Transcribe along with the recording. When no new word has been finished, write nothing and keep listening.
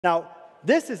Now,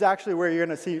 this is actually where you're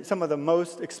going to see some of the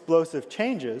most explosive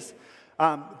changes,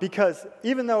 because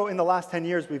even though in the last 10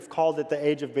 years we've called it the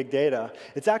age of big data,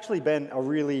 it's actually been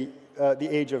the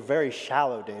age of very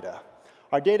shallow data.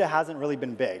 Our data hasn't really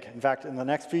been big. In fact, in the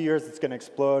next few years, it's going to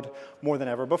explode more than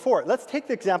ever before. Let's take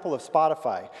the example of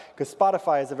Spotify, because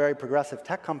Spotify is a very progressive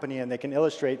tech company, and they can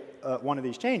illustrate one of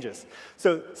these changes.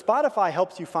 So Spotify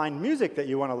helps you find music that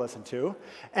you want to listen to,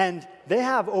 and they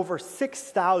have over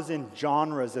 6,000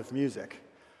 genres of music,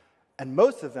 and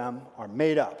most of them are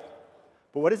made up.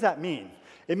 But what does that mean?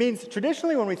 It means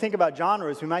traditionally when we think about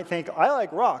genres, we might think, I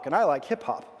like rock and I like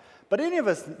hip-hop. But any of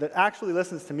us that actually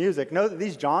listens to music know that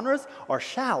these genres are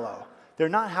shallow. They're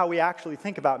not how we actually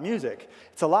think about music.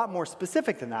 It's a lot more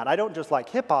specific than that. I don't just like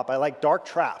hip-hop, I like dark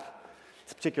trap.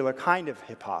 It's a particular kind of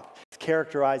hip-hop. It's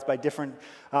characterized by different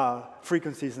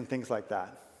frequencies and things like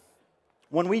that.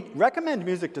 When we recommend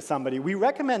music to somebody, we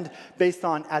recommend based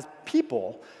on, as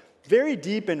people, very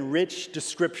deep and rich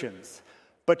descriptions.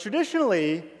 But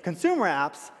traditionally, consumer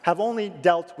apps have only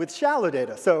dealt with shallow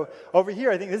data. So over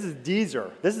here, I think this is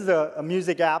Deezer. This is a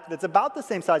music app that's about the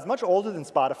same size, much older than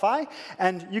Spotify.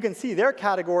 And you can see their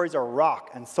categories are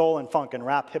rock and soul and funk and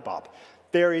rap hip-hop.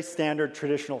 Very standard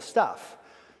traditional stuff.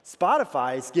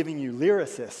 Spotify is giving you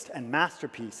lyricist and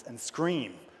masterpiece and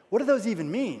scream. What do those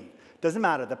even mean? Doesn't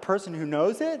matter. The person who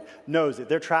knows it, knows it.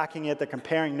 They're tracking it. They're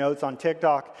comparing notes on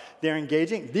TikTok. They're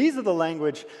engaging. These are the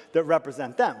language that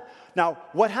represent them. Now,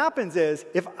 what happens is,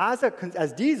 if as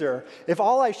Deezer, if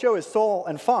all I show is soul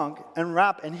and funk and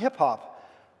rap and hip-hop,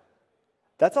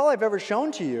 that's all I've ever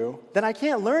shown to you, then I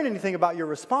can't learn anything about your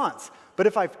response. But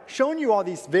if I've shown you all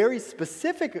these very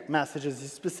specific messages,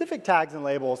 these specific tags and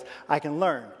labels, I can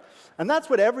learn. And that's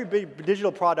what every big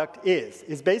digital product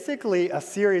is basically a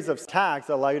series of tags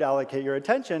that allow you to allocate your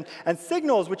attention, and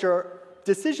signals which are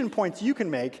decision points you can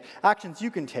make, actions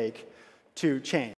you can take to change.